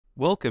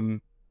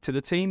Welcome to the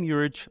Team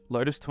Juric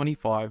Lotus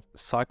 25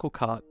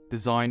 Cyclekart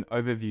Design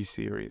Overview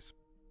Series.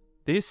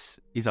 This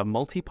is a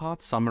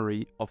multi-part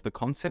summary of the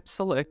concept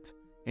select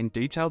and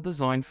detailed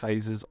design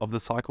phases of the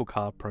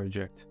Cyclekart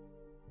project.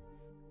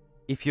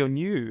 If you're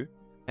new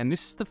and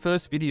this is the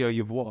first video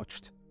you've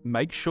watched,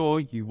 make sure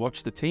you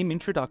watch the team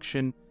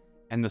introduction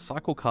and the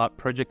Cyclekart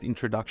project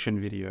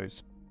introduction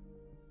videos.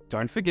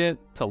 Don't forget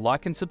to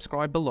like and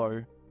subscribe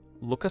below.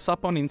 Look us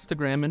up on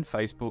Instagram and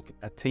Facebook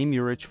at Team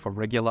Juric for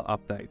regular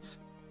updates.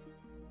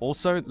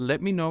 Also,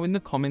 let me know in the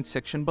comments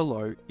section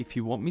below if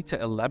you want me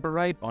to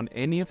elaborate on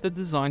any of the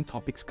design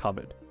topics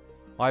covered.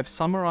 I've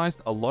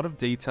summarized a lot of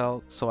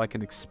detail so I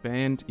can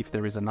expand if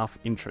there is enough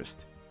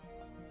interest.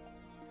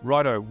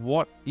 Righto,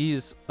 what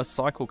is a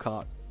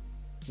cyclekart?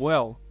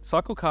 Well,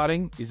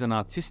 cyclekarting is an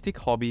artistic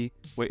hobby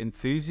where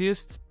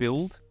enthusiasts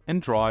build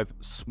and drive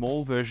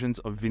small versions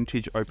of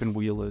vintage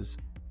open-wheelers.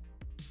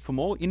 For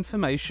more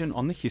information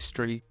on the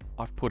history,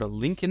 I've put a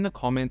link in the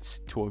comments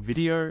to a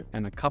video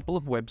and a couple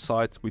of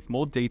websites with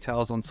more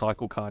details on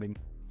cyclekarting.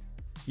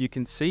 You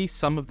can see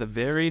some of the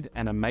varied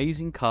and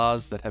amazing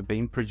cars that have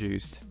been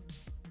produced.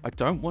 I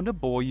don't want to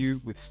bore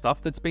you with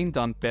stuff that's been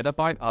done better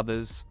by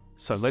others,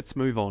 so let's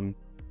move on.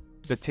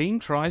 The team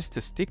tries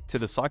to stick to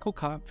the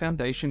Cyclekart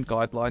Foundation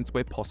guidelines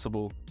where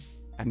possible,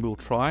 and we'll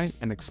try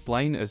and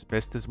explain as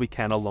best as we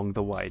can along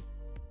the way.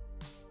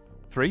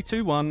 3,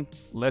 2, 1,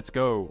 let's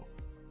go!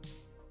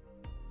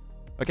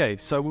 Okay,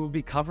 so we'll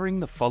be covering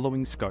the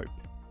following scope: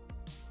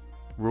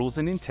 rules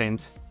and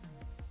intent,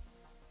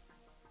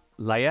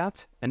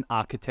 layout and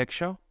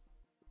architecture,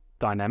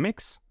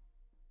 dynamics,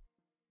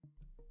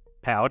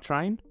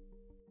 powertrain,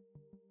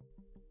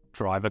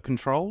 driver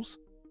controls,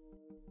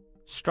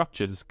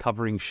 structures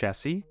covering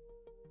chassis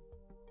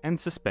and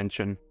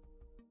suspension,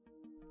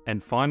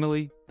 and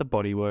finally, the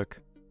bodywork.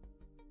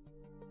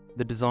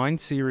 The design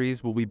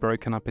series will be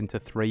broken up into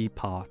 3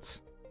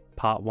 parts.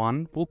 Part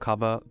 1 will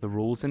cover the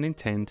rules and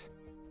intent,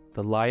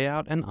 the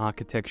layout and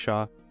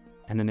architecture,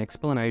 and an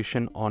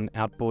explanation on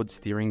outboard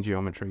steering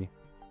geometry.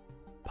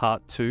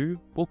 Part 2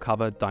 will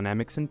cover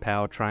dynamics and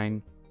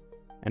powertrain,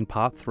 and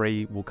Part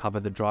 3 will cover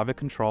the driver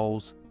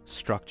controls,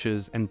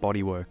 structures, and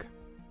bodywork.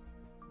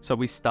 So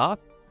we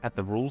start at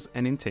the rules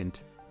and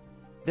intent.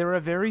 There are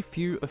very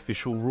few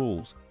official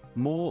rules,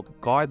 more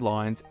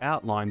guidelines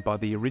outlined by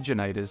the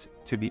originators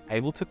to be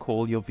able to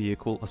call your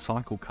vehicle a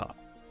cyclekart.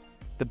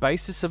 The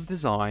basis of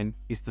design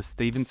is the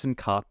Stevenson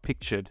cart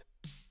pictured.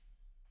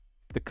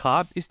 The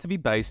cart is to be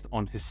based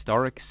on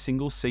historic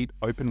single-seat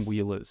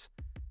open-wheelers,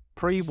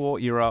 pre-war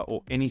era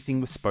or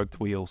anything with spoked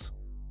wheels.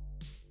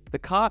 The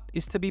cart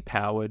is to be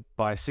powered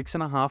by a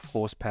 6.5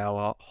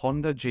 horsepower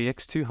Honda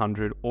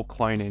GX200 or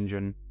clone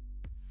engine.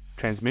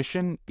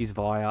 Transmission is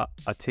via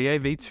a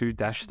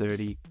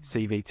TAV2-30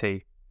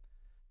 CVT,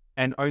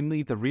 and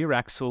only the rear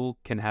axle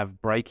can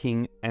have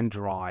braking and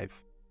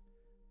drive.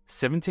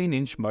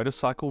 17-inch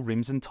motorcycle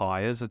rims and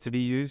tyres are to be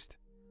used.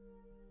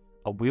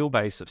 A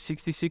wheelbase of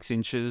 66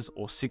 inches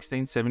or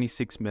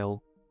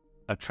 1676mm,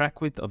 a track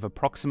width of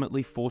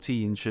approximately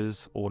 40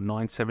 inches or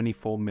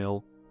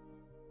 974mm.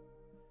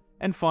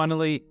 And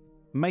finally,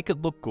 make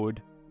it look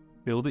good,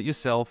 build it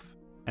yourself,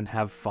 and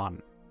have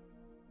fun.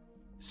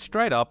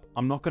 Straight up,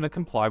 I'm not going to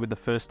comply with the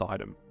first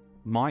item.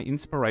 My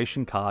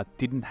inspiration car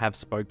didn't have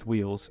spoked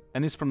wheels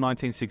and is from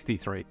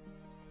 1963.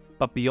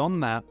 But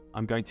beyond that,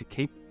 I'm going to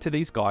keep to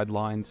these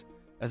guidelines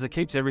as it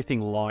keeps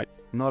everything light,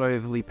 not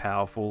overly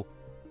powerful,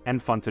 and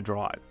fun to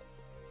drive.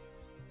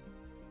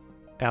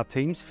 Our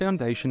team's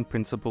foundation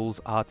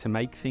principles are to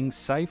make things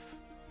safe,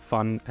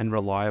 fun, and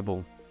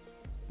reliable.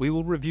 We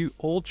will review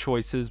all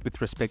choices with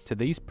respect to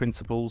these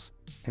principles,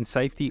 and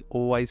safety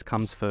always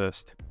comes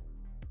first.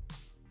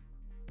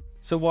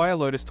 So why a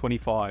Lotus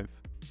 25?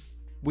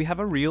 We have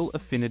a real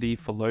affinity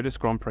for Lotus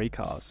Grand Prix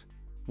cars.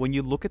 When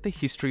you look at the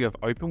history of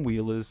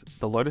open-wheelers,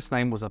 the Lotus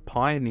name was a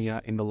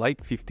pioneer in the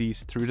late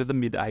 50s through to the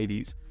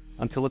mid-80s,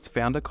 until its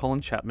founder Colin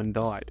Chapman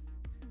died.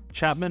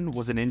 Chapman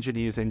was an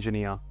engineer's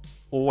engineer,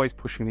 always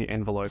pushing the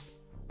envelope.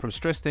 From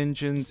stressed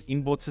engines,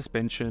 inboard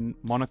suspension,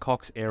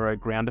 monocoques, aero,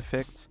 ground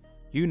effects,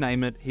 you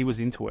name it, he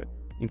was into it,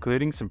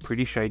 including some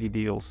pretty shady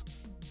deals.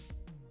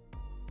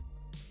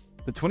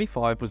 The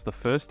 25 was the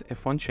first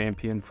F1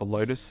 champion for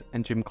Lotus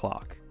and Jim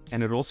Clark,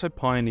 and it also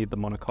pioneered the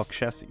monocoque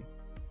chassis.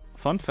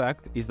 Fun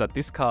fact is that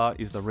this car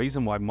is the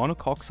reason why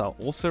monocoques are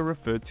also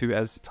referred to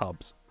as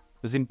tubs,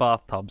 as in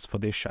bathtubs for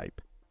their shape.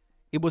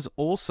 It was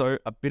also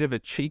a bit of a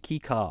cheeky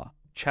car.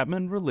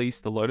 Chapman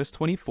released the Lotus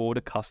 24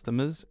 to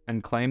customers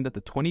and claimed that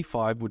the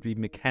 25 would be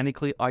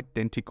mechanically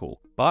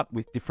identical, but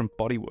with different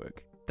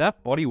bodywork.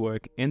 That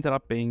bodywork ended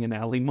up being an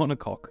alley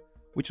monocoque,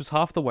 which was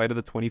half the weight of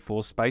the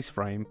 24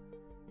 spaceframe,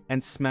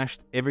 and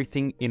smashed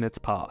everything in its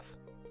path.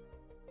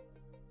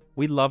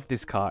 We love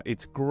this car.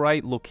 It's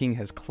great looking,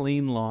 has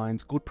clean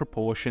lines, good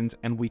proportions,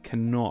 and we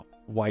cannot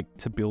wait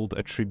to build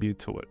a tribute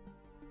to it.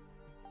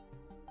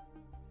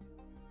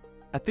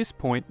 At this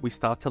point, we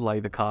start to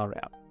lay the car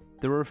out.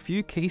 There are a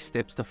few key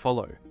steps to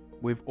follow.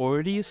 We've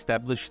already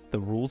established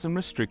the rules and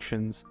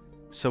restrictions,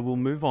 so we'll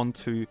move on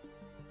to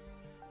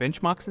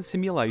benchmarks and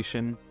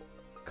simulation,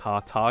 car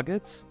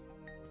targets,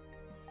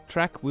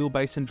 track,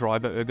 wheelbase and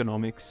driver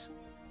ergonomics,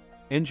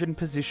 engine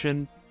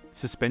position,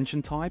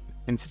 suspension type,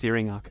 and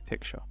steering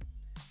architecture.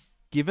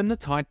 Given the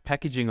tight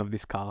packaging of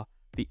this car,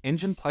 the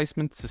engine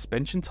placement,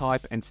 suspension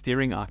type, and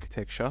steering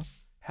architecture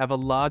have a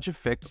large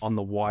effect on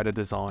the wider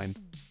design.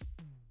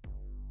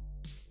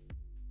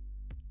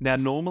 Now,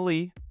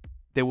 normally,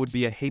 there would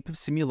be a heap of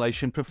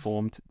simulation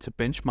performed to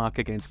benchmark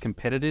against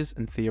competitors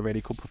and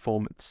theoretical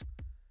performance.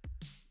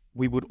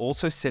 We would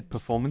also set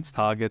performance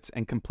targets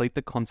and complete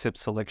the concept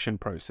selection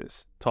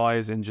process,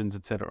 tyres, engines,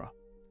 etc.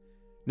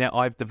 Now,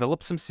 I've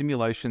developed some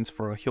simulations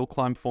for a hill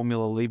climb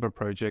Formula Libre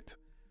project,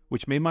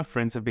 which me and my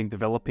friends have been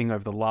developing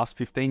over the last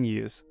 15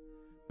 years.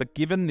 But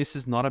given this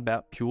is not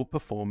about pure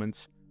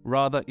performance,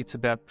 rather it's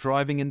about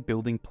driving and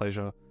building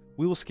pleasure,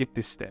 we will skip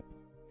this step.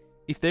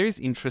 If there is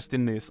interest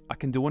in this, I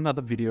can do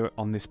another video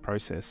on this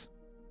process.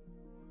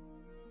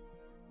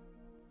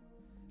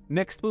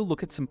 Next, we'll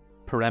look at some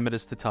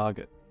parameters to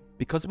target.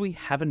 Because we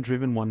haven't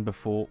driven one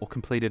before or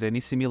completed any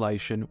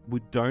simulation,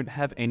 we don't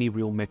have any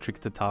real metrics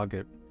to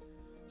target.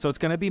 So it's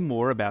going to be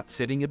more about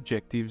setting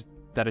objectives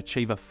that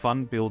achieve a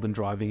fun build and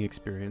driving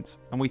experience,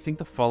 and we think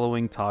the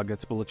following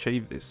targets will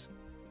achieve this.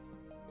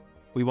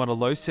 We want a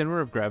low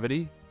center of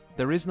gravity.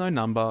 There is no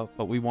number,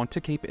 but we want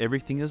to keep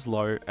everything as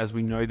low as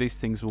we know these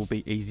things will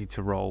be easy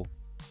to roll.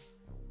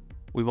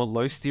 We want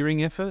low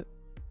steering effort.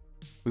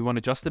 We want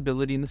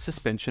adjustability in the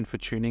suspension for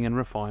tuning and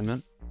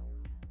refinement.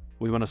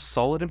 We want a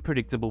solid and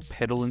predictable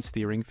pedal and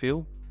steering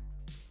feel.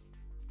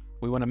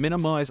 We want to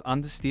minimize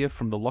understeer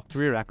from the locked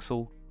rear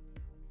axle.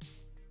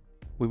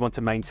 We want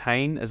to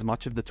maintain as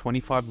much of the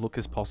 25 look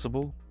as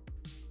possible.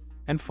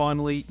 And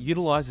finally,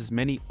 utilize as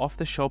many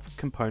off-the-shelf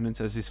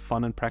components as is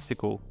fun and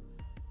practical.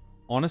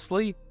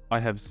 Honestly, I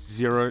have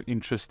zero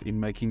interest in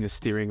making a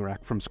steering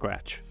rack from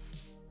scratch.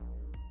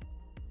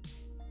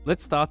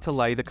 Let's start to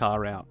lay the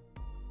car out.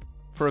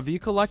 For a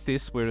vehicle like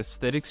this, where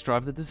aesthetics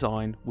drive the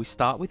design, we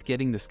start with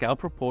getting the scale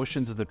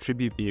proportions of the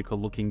tribute vehicle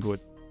looking good.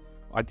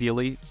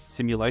 Ideally,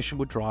 simulation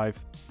would drive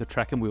the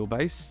track and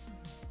wheelbase.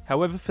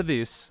 However, for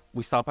this,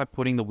 we start by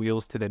putting the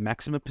wheels to their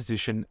maximum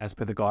position as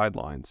per the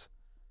guidelines.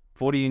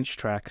 40-inch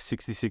track,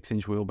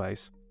 66-inch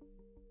wheelbase.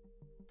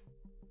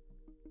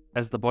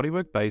 As the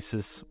bodywork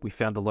basis, we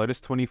found the Lotus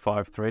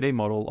 25 3D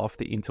model off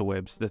the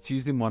interwebs that's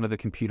used in one of the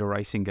computer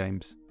racing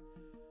games.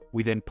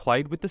 We then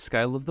played with the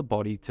scale of the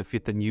body to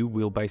fit the new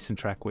wheelbase and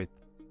track width.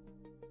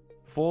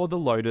 For the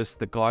Lotus,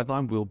 the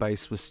guideline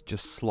wheelbase was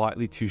just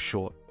slightly too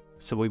short,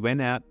 so we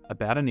went out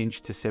about an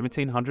inch to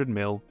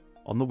 1700mm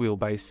on the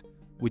wheelbase,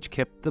 which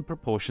kept the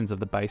proportions of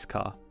the base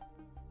car.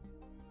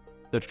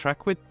 The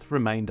track width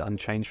remained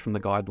unchanged from the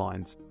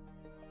guidelines.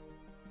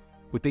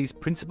 With these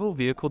principal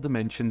vehicle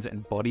dimensions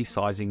and body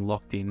sizing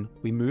locked in,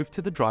 we moved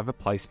to the driver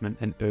placement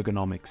and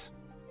ergonomics.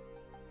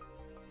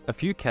 A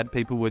few CAD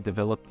people were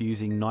developed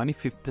using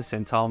 95th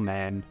percentile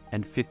man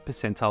and 5th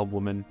percentile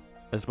woman,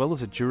 as well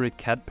as a Juric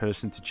CAD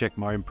person to check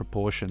my own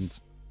proportions.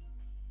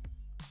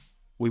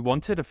 We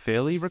wanted a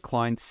fairly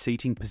reclined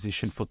seating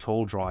position for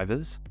tall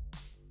drivers,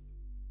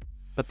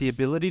 but the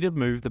ability to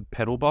move the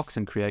pedal box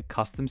and create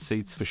custom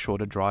seats for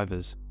shorter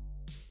drivers.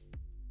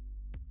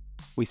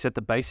 We set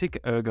the basic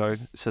ergo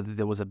so that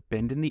there was a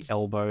bend in the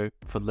elbow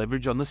for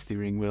leverage on the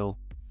steering wheel,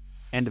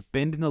 and a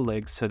bend in the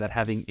legs so that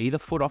having either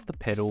foot off the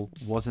pedal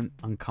wasn't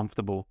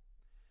uncomfortable.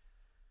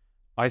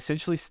 I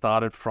essentially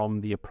started from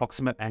the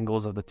approximate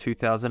angles of the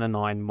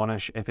 2009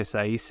 Monash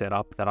FSAE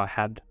setup that I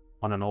had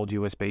on an old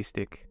USB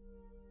stick.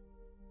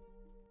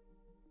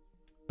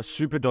 A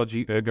super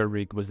dodgy ergo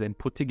rig was then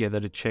put together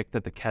to check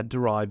that the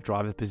CAD-derived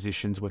driver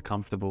positions were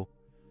comfortable.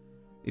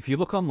 If you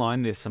look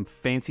online, there's some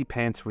fancy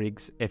pants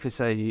rigs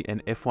FSAE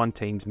and F1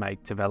 teams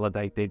make to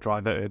validate their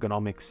driver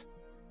ergonomics.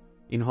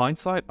 In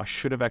hindsight, I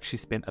should have actually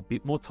spent a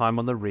bit more time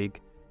on the rig,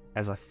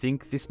 as I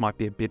think this might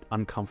be a bit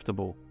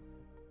uncomfortable.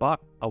 But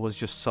I was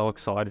just so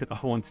excited I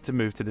wanted to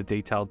move to the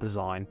detailed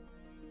design.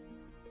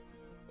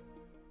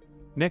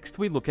 Next,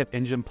 we look at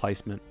engine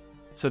placement.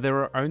 So there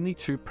are only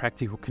two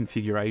practical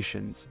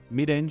configurations,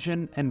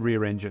 mid-engine and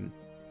rear engine.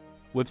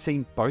 We've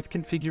seen both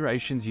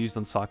configurations used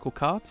on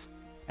Cyclekarts,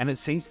 and it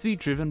seems to be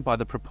driven by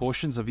the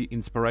proportions of your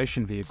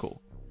inspiration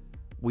vehicle.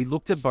 We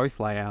looked at both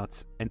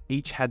layouts, and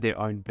each had their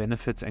own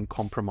benefits and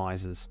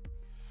compromises.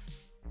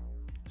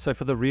 So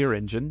for the rear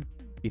engine,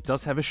 it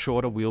does have a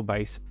shorter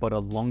wheelbase but a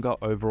longer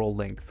overall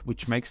length,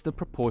 which makes the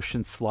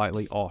proportions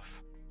slightly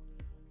off.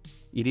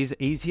 It is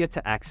easier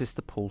to access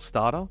the pull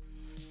starter.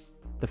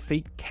 The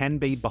feet can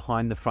be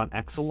behind the front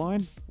axle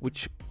line,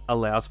 which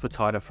allows for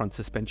tighter front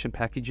suspension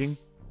packaging.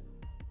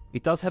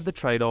 It does have the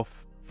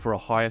trade-off for a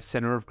higher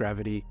center of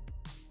gravity.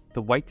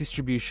 The weight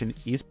distribution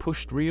is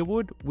pushed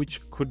rearward, which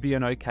could be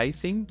an okay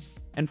thing.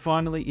 And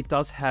finally, it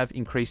does have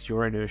increased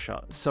yaw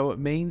inertia, so it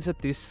means that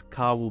this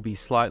car will be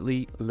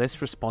slightly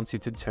less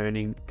responsive to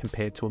turning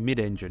compared to a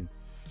mid-engine.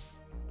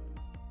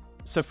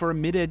 So for a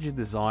mid-engine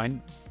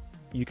design,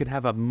 you can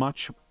have a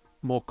much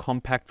more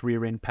compact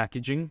rear-end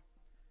packaging.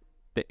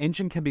 The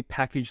engine can be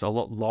packaged a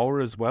lot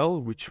lower as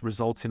well, which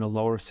results in a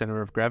lower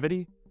center of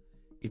gravity.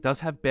 It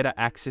does have better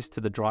access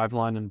to the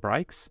driveline and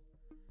brakes.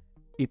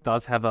 It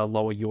does have a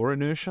lower yaw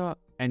inertia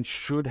and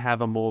should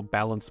have a more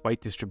balanced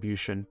weight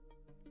distribution.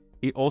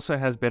 It also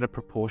has better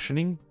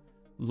proportioning,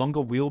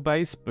 longer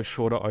wheelbase but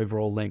shorter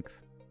overall length.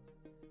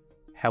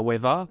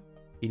 However,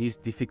 it is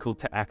difficult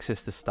to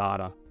access the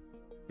starter.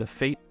 The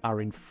feet are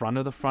in front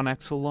of the front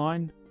axle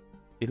line.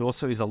 It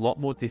also is a lot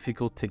more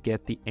difficult to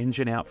get the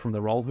engine out from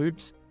the roll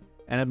hoops,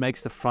 and it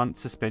makes the front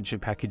suspension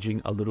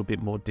packaging a little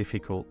bit more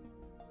difficult.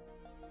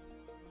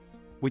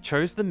 We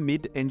chose the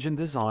mid-engine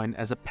design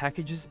as it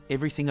packages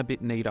everything a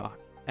bit neater,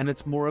 and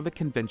it's more of a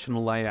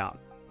conventional layout.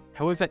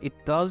 However, it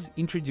does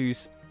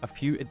introduce a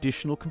few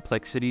additional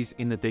complexities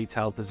in the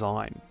detailed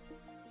design.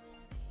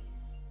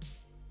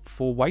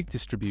 For weight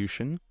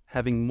distribution,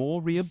 having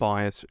more rear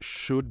bias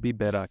should be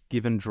better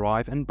given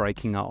drive and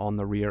braking are on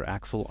the rear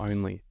axle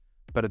only.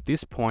 But at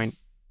this point,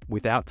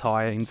 without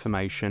tyre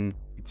information,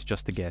 it's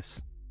just a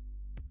guess.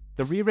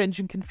 The rear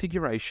engine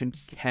configuration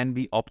can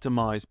be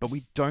optimized, but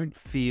we don't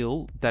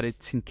feel that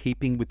it's in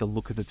keeping with the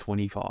look of the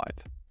 25.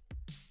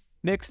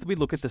 Next, we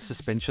look at the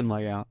suspension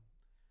layout.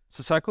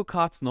 So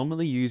Cyclekarts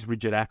normally use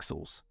rigid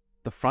axles.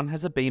 The front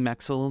has a beam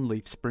axle and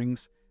leaf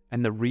springs,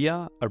 and the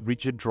rear a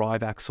rigid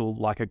drive axle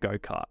like a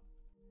go-kart.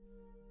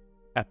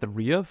 At the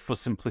rear, for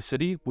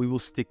simplicity, we will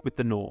stick with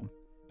the norm,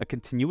 a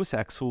continuous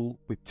axle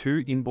with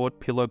 2 inboard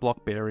pillow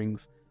block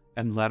bearings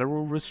and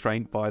lateral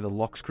restraint via the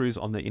lock screws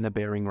on the inner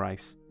bearing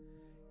race.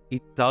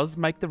 It does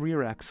make the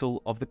rear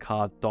axle of the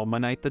car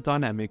dominate the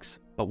dynamics,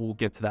 but we'll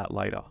get to that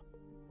later.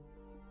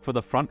 For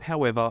the front,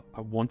 however,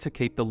 I want to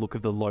keep the look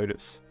of the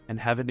Lotus and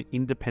have an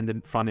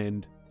independent front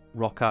end,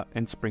 rocker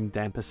and spring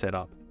damper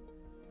setup.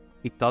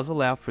 It does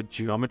allow for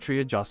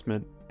geometry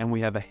adjustment, and we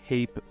have a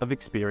heap of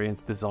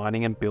experience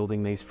designing and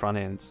building these front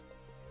ends.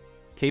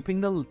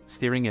 Keeping the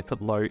steering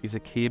effort low is a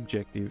key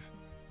objective,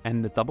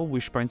 and the double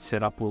wishbone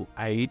setup will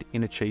aid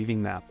in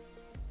achieving that.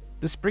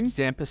 The spring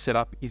damper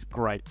setup is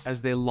great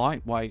as they're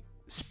lightweight,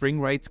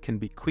 spring rates can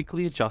be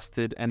quickly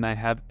adjusted, and they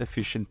have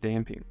efficient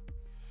damping.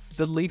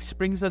 The leaf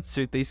springs that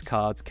suit these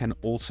cars can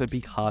also be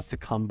hard to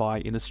come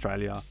by in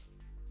Australia.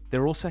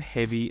 They're also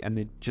heavy and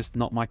they're just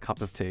not my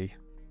cup of tea.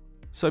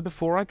 So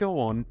before I go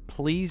on,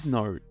 please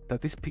note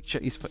that this picture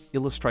is for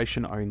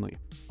illustration only.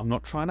 I'm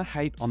not trying to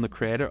hate on the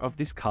creator of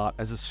this kart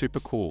as a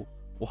super cool,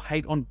 or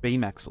hate on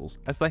beam axles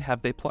as they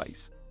have their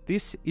place.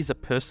 This is a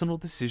personal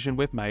decision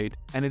we've made,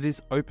 and it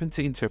is open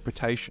to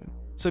interpretation.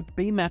 So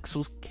beam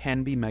axles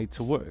can be made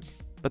to work,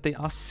 but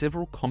there are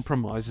several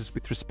compromises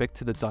with respect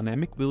to the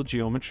dynamic wheel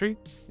geometry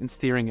and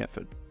steering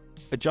effort.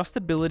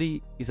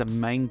 Adjustability is a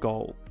main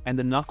goal, and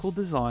the knuckle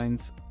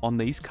designs on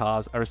these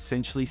cars are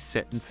essentially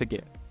set and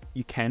forget.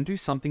 You can do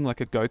something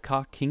like a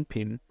go-kart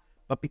kingpin,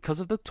 but because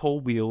of the tall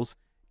wheels,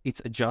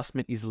 its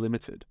adjustment is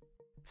limited.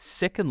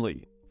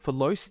 Secondly, for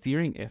low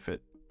steering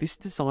effort, this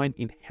design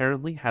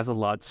inherently has a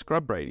large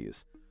scrub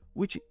radius,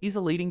 which is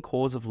a leading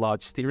cause of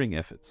large steering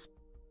efforts.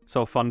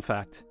 So a fun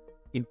fact,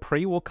 in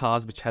pre-war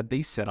cars which had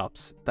these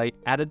setups, they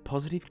added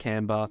positive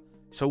camber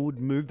so it would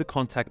move the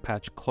contact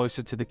patch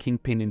closer to the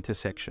kingpin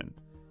intersection,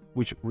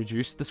 which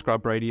reduced the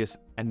scrub radius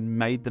and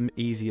made them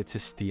easier to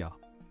steer.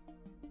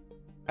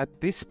 At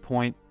this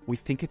point, we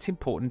think it's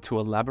important to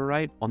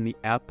elaborate on the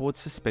outboard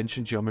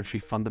suspension geometry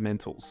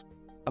fundamentals.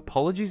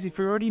 Apologies if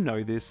you already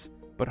know this,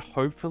 but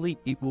hopefully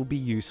it will be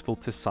useful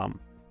to some.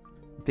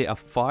 There are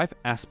 5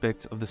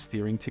 aspects of the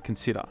steering to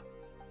consider: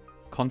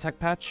 contact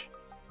patch,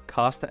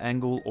 caster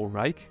angle or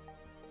rake,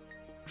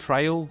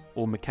 trail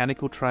or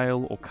mechanical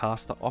trail or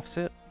caster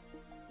offset,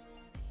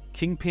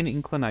 kingpin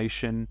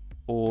inclination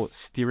or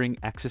steering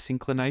axis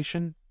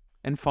inclination,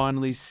 and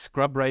finally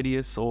scrub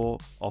radius or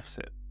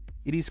offset.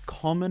 It is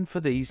common for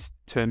these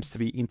terms to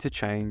be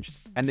interchanged,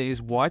 and there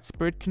is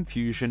widespread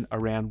confusion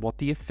around what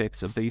the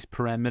effects of these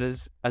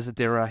parameters, as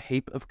there are a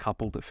heap of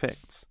coupled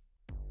effects.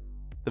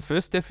 The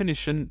first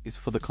definition is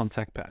for the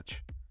contact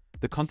patch.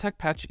 The contact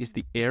patch is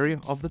the area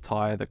of the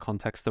tyre that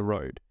contacts the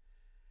road.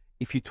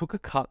 If you took a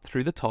cut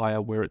through the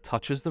tyre where it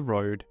touches the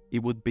road,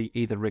 it would be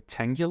either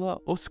rectangular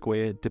or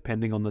square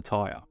depending on the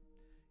tyre.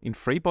 In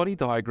free body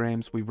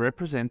diagrams, we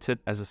represent it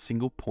as a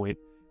single point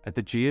at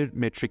the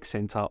geometric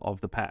centre of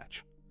the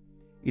patch.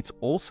 It's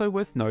also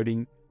worth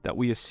noting that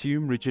we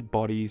assume rigid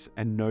bodies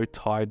and no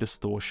tyre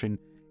distortion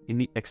in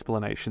the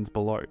explanations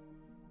below.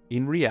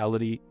 In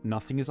reality,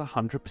 nothing is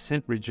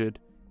 100% rigid,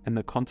 and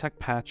the contact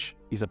patch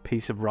is a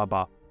piece of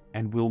rubber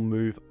and will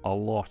move a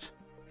lot.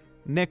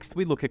 Next,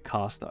 we look at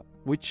caster,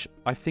 which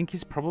I think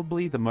is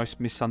probably the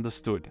most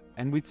misunderstood,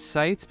 and we'd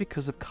say it's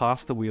because of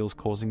caster wheels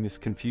causing this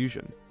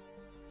confusion.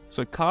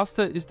 So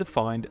caster is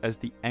defined as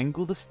the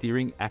angle the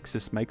steering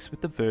axis makes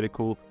with the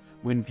vertical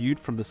when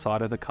viewed from the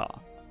side of the car.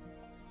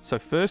 So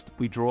first,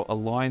 we draw a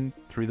line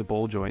through the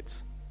ball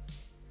joints.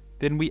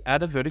 Then we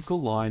add a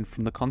vertical line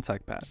from the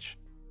contact patch.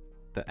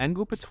 The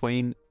angle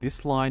between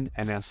this line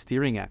and our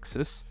steering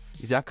axis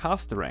is our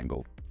caster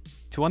angle.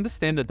 To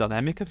understand the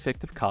dynamic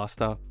effect of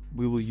caster,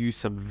 we will use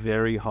some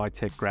very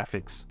high-tech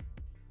graphics.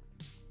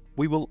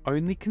 We will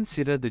only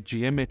consider the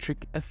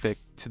geometric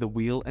effect to the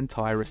wheel and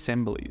tyre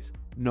assemblies,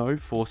 no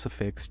force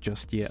effects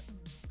just yet.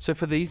 So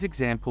for these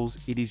examples,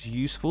 it is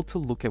useful to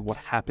look at what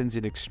happens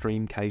in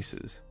extreme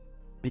cases.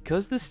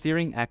 Because the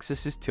steering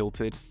axis is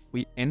tilted,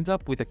 we end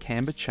up with a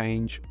camber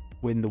change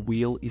when the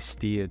wheel is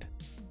steered.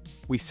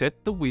 We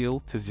set the wheel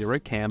to 0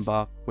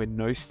 camber when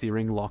no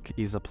steering lock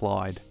is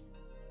applied.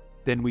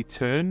 Then we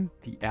turn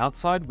the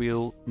outside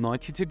wheel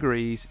 90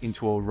 degrees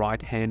into a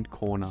right-hand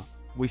corner.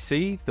 We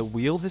see the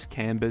wheel has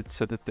cambered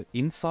so that the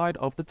inside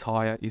of the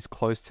tyre is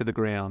close to the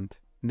ground,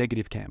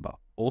 negative camber.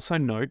 Also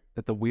note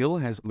that the wheel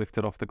has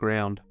lifted off the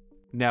ground.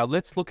 Now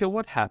let's look at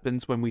what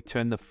happens when we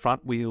turn the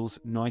front wheels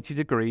 90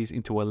 degrees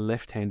into a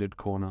left-handed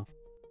corner.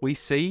 We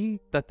see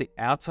that the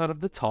outside of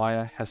the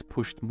tyre has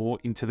pushed more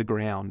into the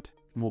ground,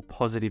 more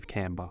positive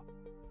camber.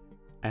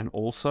 And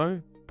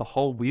also, the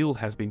whole wheel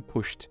has been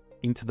pushed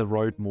into the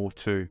road more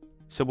too.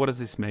 So what does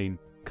this mean?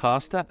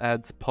 Castor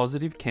adds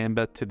positive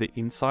camber to the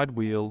inside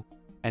wheel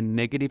and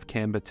negative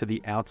camber to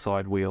the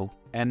outside wheel,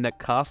 and that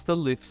Castor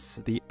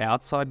lifts the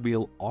outside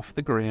wheel off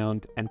the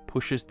ground and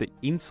pushes the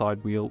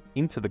inside wheel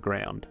into the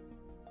ground.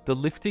 The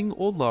lifting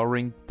or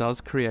lowering does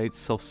create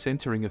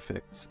self-centering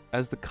effects,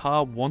 as the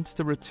car wants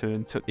to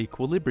return to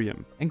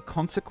equilibrium, and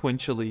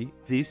consequentially,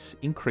 this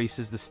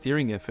increases the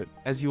steering effort,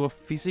 as you are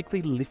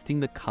physically lifting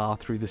the car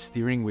through the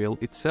steering wheel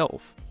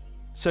itself.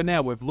 So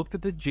now we've looked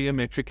at the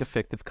geometric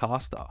effect of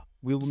Castor.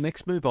 We will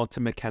next move on to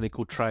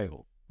mechanical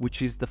trail,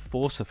 which is the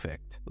force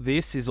effect.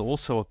 This is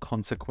also a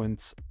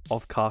consequence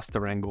of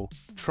Castor angle.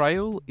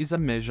 Trail is a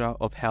measure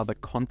of how the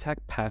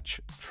contact patch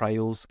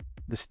trails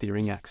the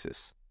steering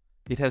axis.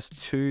 It has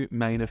two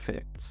main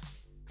effects: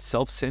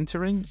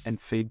 self-centering and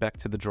feedback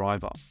to the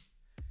driver.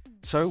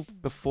 So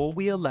before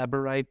we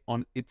elaborate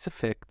on its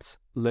effects,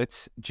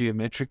 let's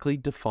geometrically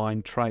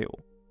define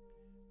trail.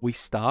 We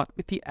start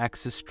with the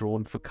axis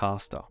drawn for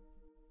Castor.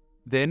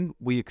 Then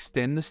we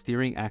extend the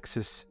steering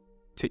axis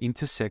to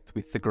intersect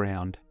with the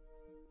ground.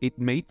 It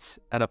meets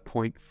at a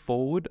point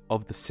forward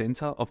of the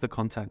center of the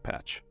contact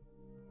patch.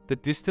 The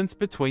distance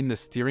between the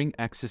steering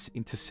axis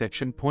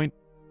intersection point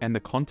and the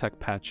contact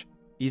patch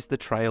is the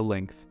trail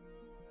length.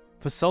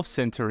 For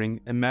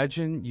self-centering,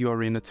 imagine you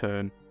are in a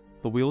turn.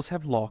 The wheels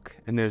have lock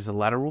and there's a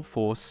lateral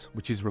force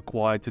which is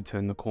required to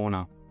turn the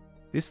corner.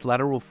 This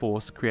lateral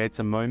force creates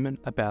a moment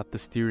about the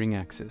steering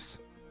axis.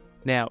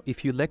 Now,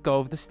 if you let go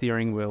of the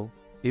steering wheel,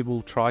 it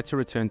will try to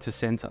return to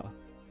center.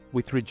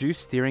 With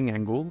reduced steering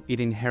angle, it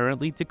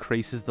inherently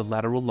decreases the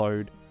lateral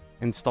load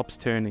and stops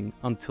turning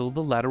until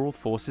the lateral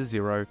force is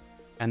 0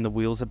 and the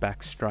wheels are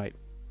back straight.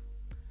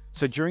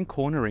 So during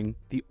cornering,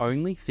 the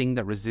only thing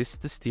that resists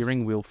the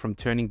steering wheel from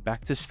turning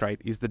back to straight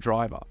is the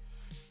driver.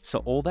 So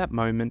all that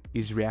moment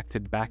is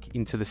reacted back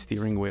into the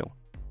steering wheel.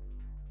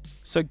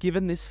 So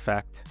given this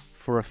fact,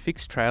 for a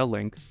fixed trail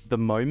length, the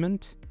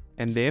moment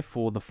and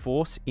therefore the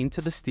force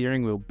into the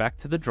steering wheel back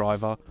to the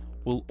driver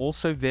will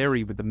also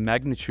vary with the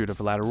magnitude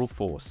of lateral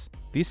force.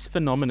 This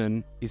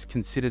phenomenon is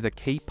considered a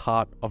key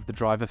part of the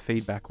driver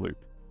feedback loop.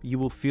 You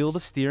will feel the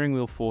steering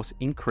wheel force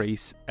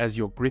increase as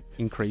your grip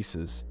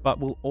increases, but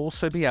will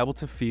also be able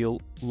to feel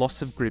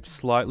loss of grip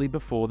slightly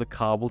before the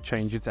car will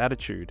change its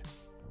attitude.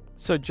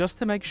 So just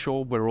to make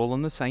sure we're all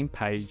on the same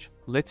page,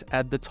 let's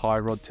add the tie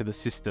rod to the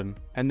system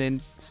and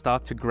then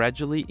start to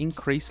gradually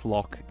increase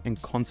lock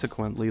and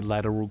consequently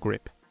lateral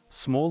grip.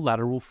 Small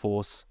lateral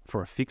force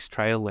for a fixed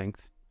trail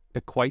length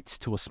equates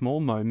to a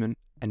small moment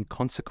and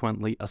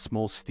consequently a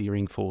small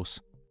steering force.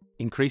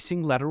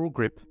 Increasing lateral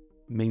grip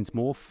means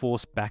more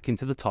force back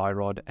into the tie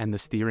rod and the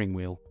steering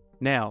wheel.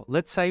 Now,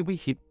 let's say we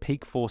hit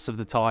peak force of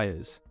the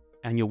tires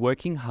and you're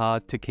working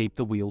hard to keep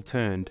the wheel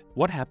turned.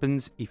 What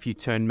happens if you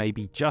turn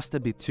maybe just a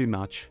bit too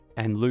much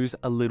and lose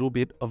a little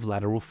bit of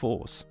lateral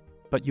force,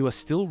 but you are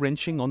still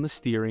wrenching on the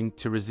steering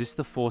to resist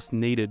the force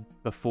needed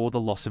before the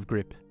loss of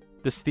grip?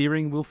 The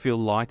steering will feel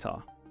lighter.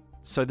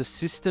 So the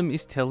system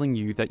is telling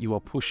you that you are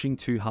pushing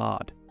too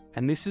hard.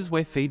 And this is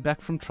where feedback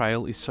from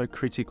trail is so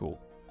critical.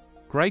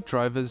 Great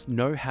drivers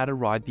know how to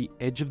ride the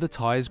edge of the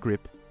tire's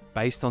grip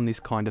based on this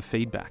kind of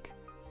feedback.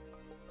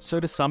 So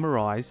to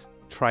summarize,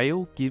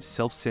 trail gives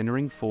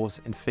self-centering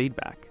force and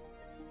feedback.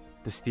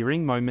 The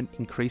steering moment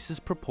increases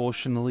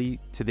proportionally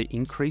to the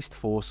increased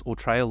force or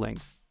trail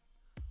length.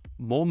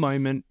 More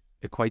moment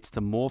equates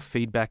to more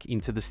feedback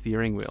into the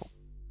steering wheel.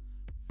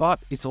 But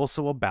it's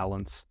also a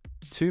balance.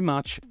 Too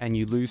much and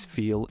you lose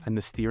feel and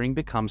the steering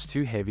becomes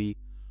too heavy,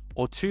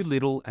 or too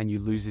little and you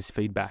lose this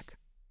feedback.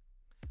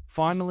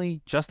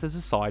 Finally, just as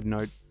a side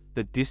note,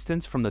 the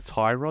distance from the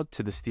tie rod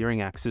to the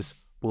steering axis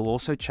will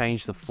also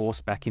change the force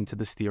back into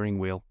the steering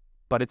wheel,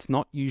 but it's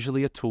not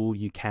usually a tool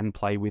you can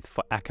play with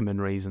for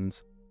Ackerman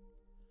reasons.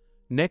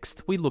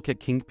 Next, we look at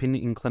kingpin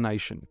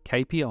inclination,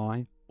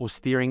 KPI, or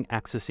steering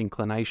axis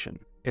inclination,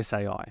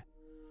 SAI.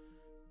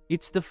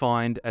 It's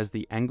defined as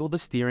the angle the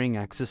steering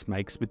axis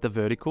makes with the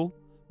vertical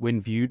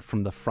when viewed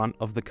from the front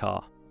of the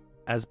car.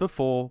 As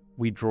before,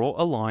 we draw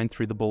a line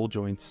through the ball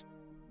joints.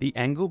 The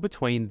angle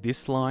between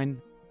this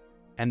line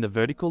and the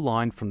vertical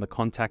line from the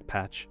contact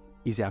patch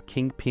is our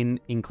kingpin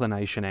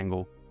inclination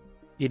angle.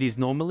 It is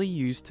normally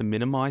used to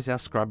minimize our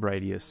scrub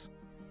radius,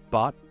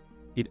 but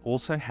it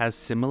also has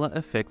similar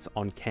effects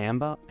on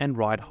camber and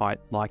ride height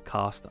like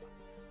Castor.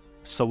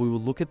 So we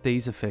will look at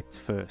these effects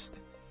first.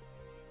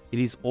 It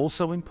is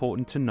also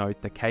important to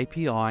note that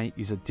KPI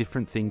is a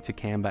different thing to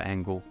camber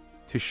angle.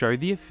 To show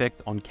the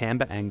effect on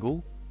camber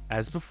angle,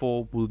 as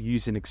before, we'll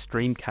use an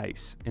extreme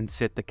case and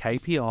set the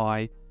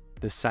KPI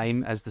the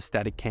same as the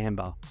static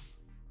camber,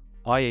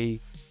 i.e.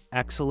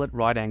 axle at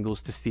right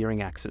angles to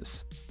steering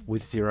axis,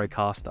 with 0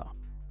 Castor.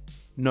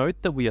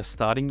 Note that we are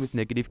starting with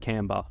negative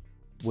camber,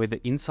 where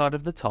the inside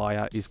of the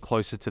tyre is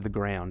closer to the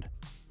ground.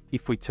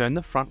 If we turn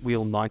the front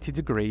wheel 90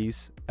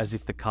 degrees, as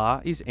if the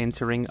car is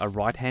entering a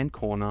right-hand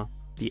corner,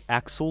 the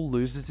axle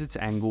loses its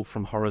angle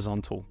from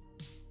horizontal.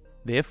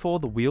 Therefore,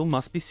 the wheel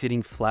must be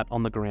sitting flat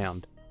on the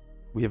ground.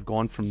 We have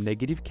gone from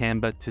negative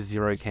camber to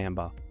 0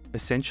 camber,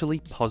 essentially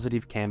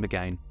positive camber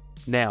gain.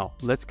 Now,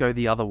 let's go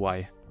the other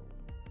way.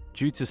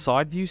 Due to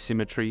side view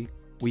symmetry,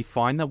 we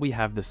find that we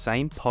have the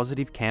same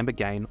positive camber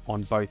gain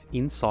on both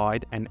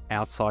inside and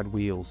outside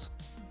wheels.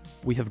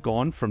 We have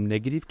gone from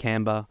negative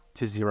camber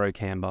to 0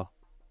 camber.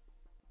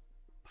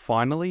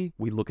 Finally,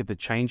 we look at the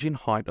change in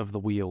height of the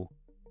wheel.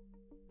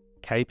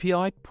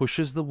 KPI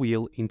pushes the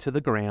wheel into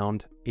the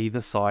ground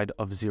either side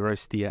of 0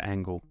 steer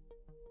angle.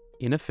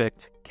 In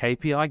effect,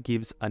 KPI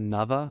gives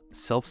another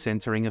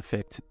self-centering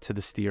effect to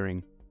the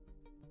steering,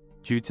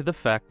 due to the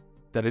fact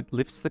that it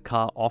lifts the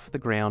car off the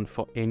ground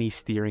for any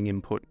steering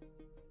input.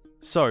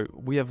 So,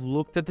 we have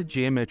looked at the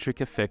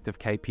geometric effect of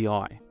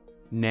KPI.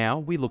 Now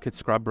we look at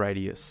scrub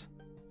radius.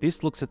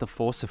 This looks at the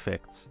force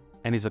effects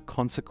and is a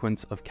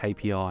consequence of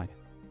KPI.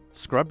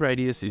 Scrub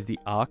radius is the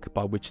arc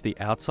by which the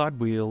outside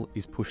wheel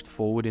is pushed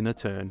forward in a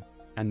turn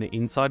and the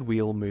inside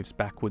wheel moves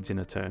backwards in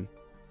a turn.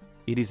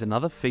 It is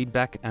another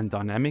feedback and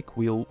dynamic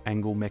wheel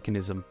angle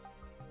mechanism.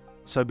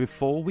 So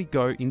before we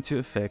go into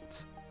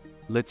effects,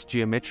 let's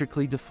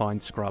geometrically define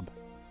scrub.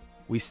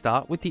 We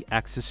start with the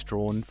axis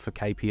drawn for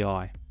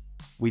KPI.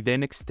 We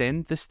then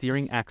extend the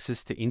steering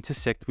axis to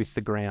intersect with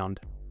the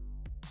ground.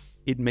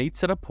 It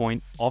meets at a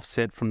point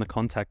offset from the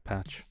contact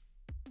patch,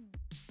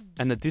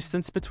 and the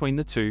distance between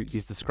the two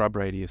is the scrub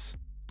radius.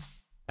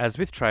 As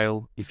with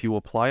trail, if you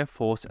apply a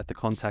force at the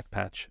contact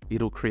patch,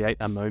 it'll create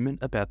a moment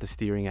about the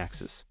steering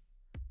axis.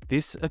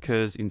 This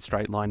occurs in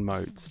straight line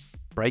modes: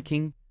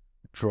 braking,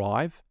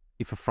 drive,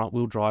 if a front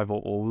wheel drive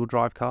or all wheel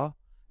drive car,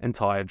 and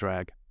tyre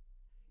drag.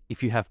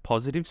 If you have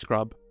positive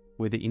scrub,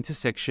 where the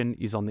intersection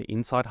is on the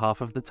inside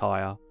half of the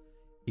tyre,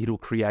 it'll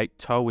create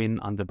toe in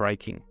under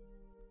braking.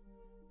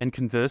 And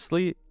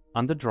conversely,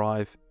 under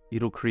drive,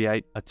 it'll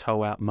create a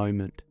toe out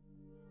moment.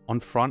 On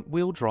front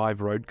wheel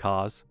drive road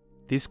cars,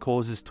 this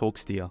causes torque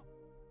steer.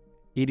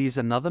 It is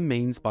another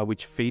means by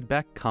which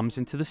feedback comes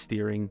into the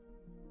steering,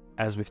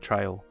 as with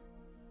trail.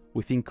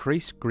 With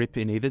increased grip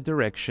in either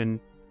direction,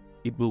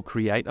 it will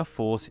create a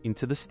force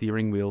into the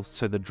steering wheel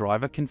so the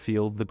driver can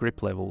feel the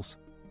grip levels.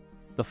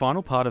 The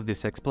final part of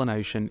this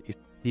explanation is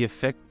the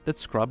effect that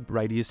scrub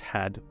radius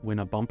had when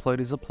a bump load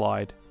is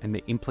applied and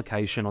the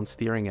implication on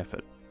steering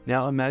effort.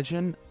 Now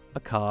imagine a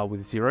car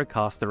with 0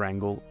 Castor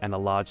angle and a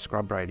large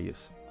scrub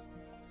radius.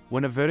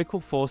 When a vertical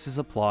force is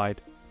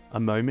applied, a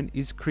moment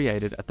is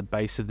created at the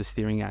base of the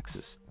steering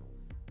axis.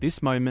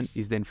 This moment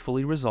is then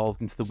fully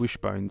resolved into the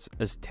wishbones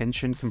as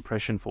tension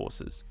compression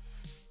forces.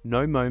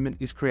 No moment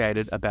is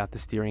created about the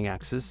steering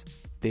axis,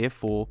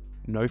 therefore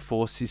no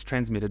force is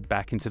transmitted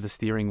back into the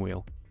steering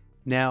wheel.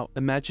 Now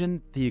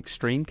imagine the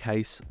extreme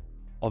case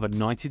of a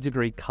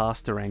 90-degree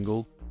Castor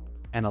angle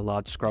and a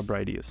large scrub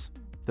radius.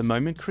 The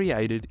moment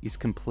created is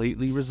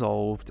completely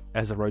resolved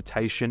as a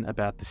rotation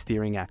about the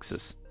steering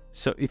axis.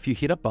 So if you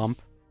hit a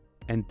bump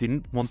and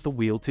didn't want the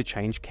wheel to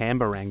change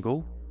camber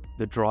angle,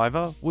 the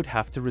driver would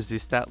have to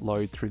resist that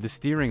load through the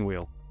steering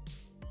wheel.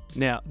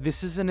 Now,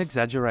 this is an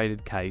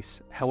exaggerated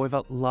case,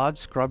 however, large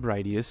scrub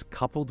radius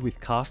coupled with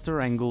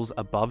Castor angles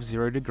above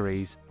 0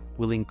 degrees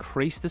will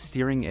increase the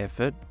steering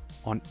effort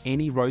on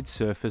any road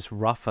surface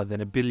rougher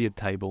than a billiard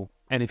table.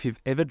 And if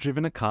you've ever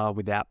driven a car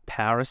without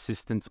power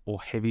assistance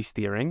or heavy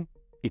steering,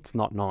 it's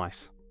not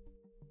nice.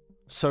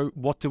 So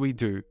what do we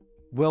do?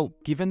 Well,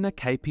 given the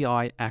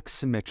KPI acts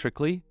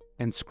symmetrically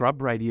and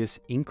scrub radius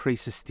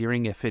increases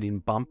steering effort in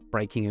bump,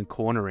 braking and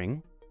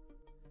cornering,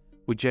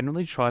 we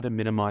generally try to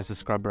minimize the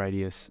scrub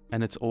radius,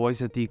 and it's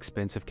always at the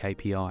expense of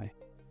KPI.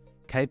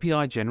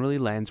 KPI generally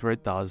lands where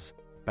it does,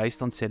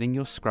 based on setting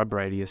your scrub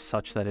radius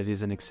such that it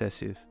isn't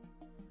excessive.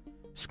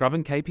 Scrub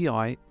and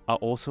KPI are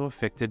also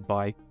affected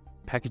by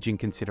packaging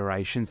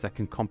considerations that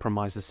can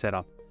compromise the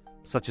setup,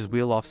 such as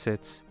wheel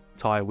offsets,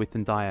 tyre width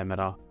and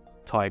diameter,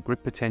 tyre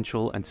grip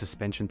potential and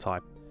suspension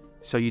type,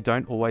 so you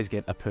don't always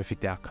get a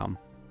perfect outcome.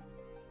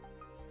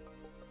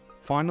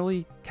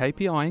 Finally,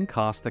 KPI and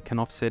Castor can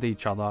offset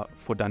each other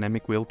for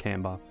dynamic wheel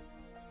camber.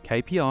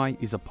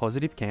 KPI is a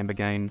positive camber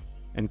gain,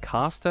 and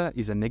Castor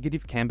is a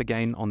negative camber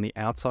gain on the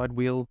outside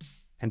wheel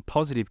and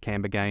positive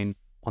camber gain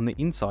on the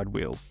inside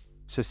wheel.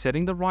 So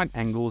setting the right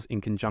angles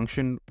in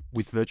conjunction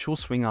with virtual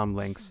swing arm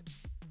lengths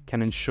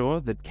can ensure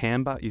that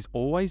camber is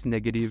always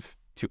negative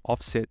to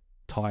offset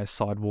tyre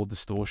sidewall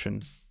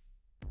distortion.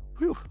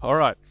 Whew. All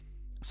right,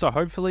 So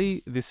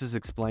hopefully this has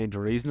explained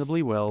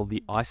reasonably well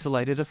the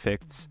isolated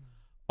effects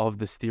of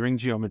the steering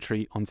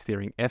geometry on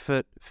steering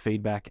effort,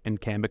 feedback, and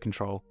camber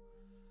control.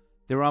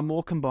 There are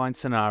more combined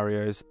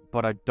scenarios,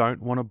 but I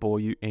don't want to bore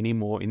you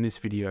anymore in this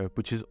video,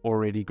 which has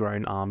already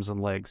grown arms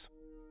and legs.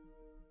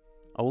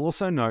 I will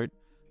also note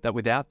that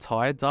without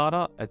tyre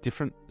data at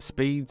different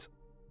speeds,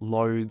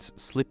 loads,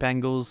 slip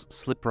angles,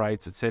 slip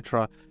rates,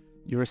 etc.,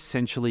 you're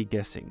essentially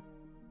guessing.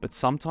 But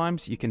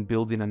sometimes you can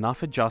build in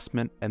enough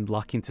adjustment and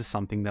luck into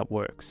something that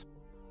works.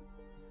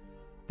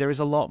 There is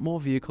a lot more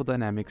vehicle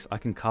dynamics I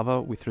can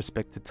cover with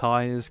respect to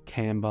tyres,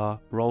 camber,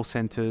 roll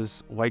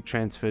centres, weight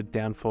transfer,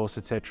 downforce,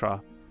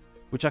 etc.,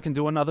 which I can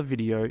do another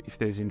video if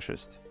there's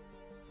interest.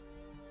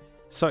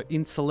 So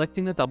in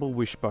selecting the double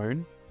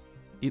wishbone,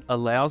 it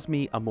allows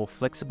me a more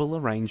flexible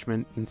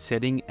arrangement in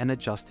setting and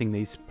adjusting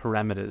these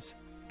parameters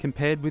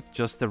compared with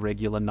just the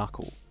regular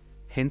knuckle,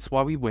 hence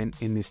why we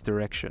went in this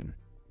direction.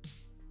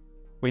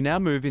 We now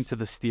move into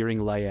the steering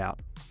layout.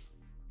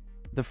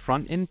 The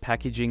front end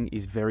packaging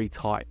is very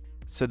tight,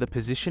 so the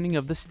positioning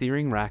of the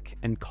steering rack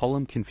and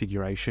column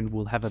configuration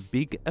will have a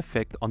big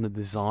effect on the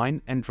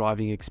design and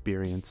driving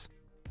experience.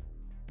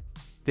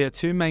 There are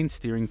two main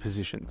steering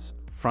positions: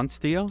 front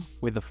steer,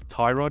 where the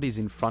tie rod is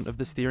in front of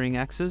the steering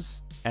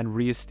axis, and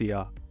rear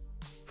steer,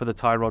 for the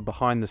tie rod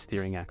behind the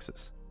steering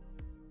axis.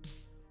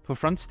 For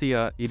front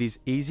steer, it is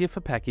easier for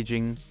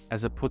packaging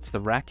as it puts the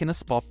rack in a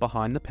spot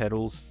behind the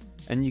pedals,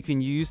 and you can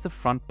use the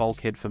front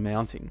bulkhead for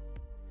mounting.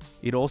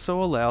 It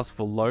also allows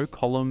for low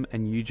column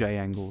and UJ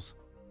angles.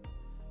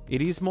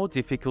 It is more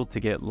difficult to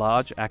get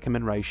large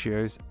Ackermann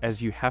ratios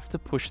as you have to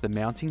push the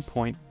mounting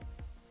point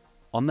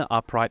on the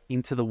upright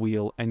into the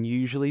wheel, and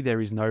usually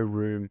there is no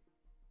room.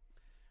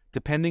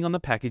 Depending on the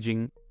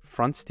packaging,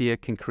 front steer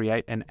can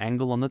create an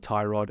angle on the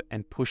tie rod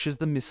and pushes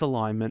the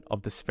misalignment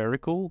of the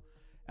spherical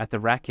at the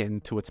rack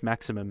end to its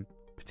maximum,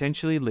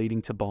 potentially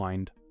leading to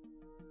bind.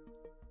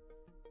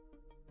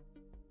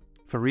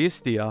 For rear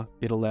steer,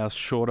 it allows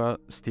shorter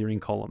steering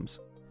columns.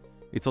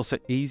 It's also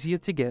easier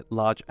to get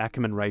large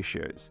Ackermann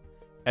ratios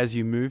as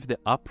you move the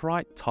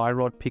upright tie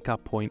rod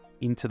pickup point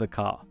into the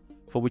car,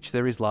 for which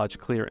there is large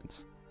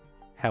clearance.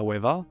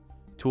 However,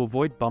 to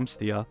avoid bump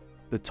steer,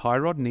 the tie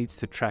rod needs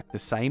to track the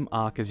same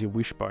arc as your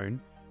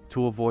wishbone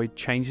to avoid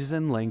changes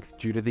in length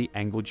due to the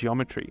angle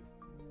geometry.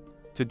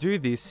 To do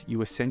this,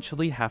 you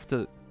essentially have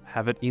to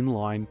have it in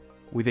line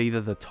with either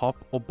the top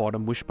or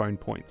bottom wishbone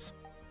points.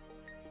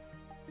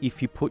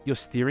 If you put your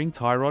steering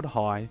tie rod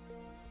high,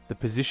 the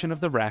position of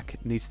the rack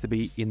needs to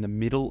be in the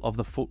middle of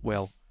the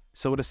footwell,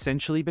 so it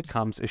essentially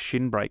becomes a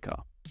shin breaker.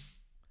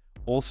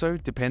 Also,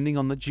 depending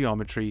on the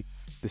geometry,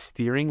 the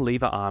steering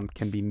lever arm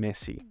can be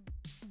messy.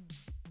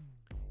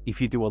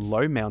 If you do a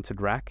low mounted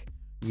rack,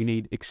 you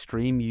need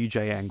extreme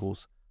UJ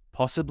angles,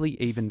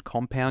 possibly even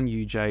compound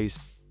UJs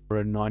or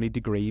a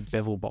 90-degree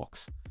bevel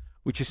box,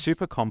 which is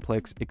super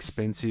complex,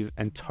 expensive,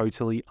 and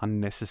totally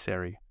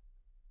unnecessary.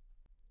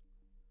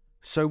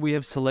 So we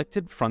have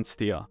selected front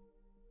steer.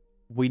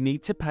 We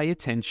need to pay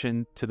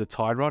attention to the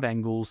tie rod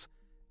angles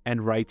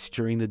and rates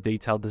during the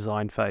detailed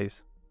design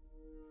phase.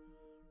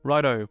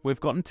 Righto, we've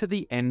gotten to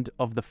the end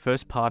of the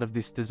first part of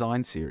this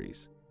design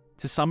series.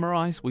 To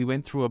summarize, we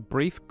went through a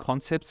brief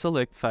concept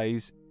select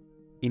phase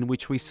in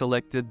which we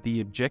selected the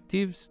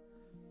objectives,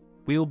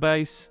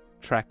 wheelbase,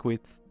 track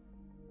width,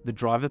 the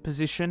driver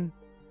position.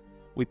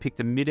 We picked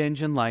a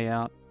mid-engine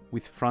layout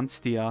with front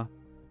steer,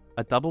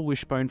 a double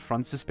wishbone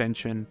front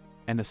suspension,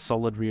 and a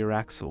solid rear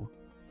axle.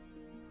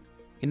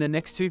 In the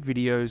next two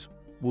videos,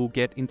 we'll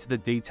get into the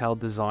detailed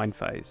design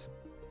phase.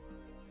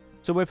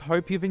 So I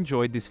hope you've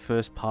enjoyed this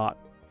first part.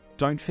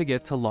 Don't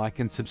forget to like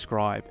and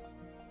subscribe.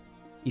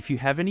 If you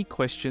have any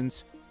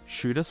questions,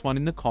 shoot us one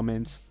in the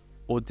comments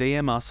or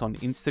DM us on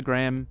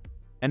Instagram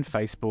and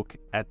Facebook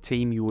at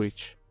Team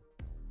Juric.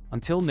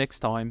 Until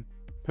next time,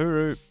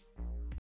 hooroo!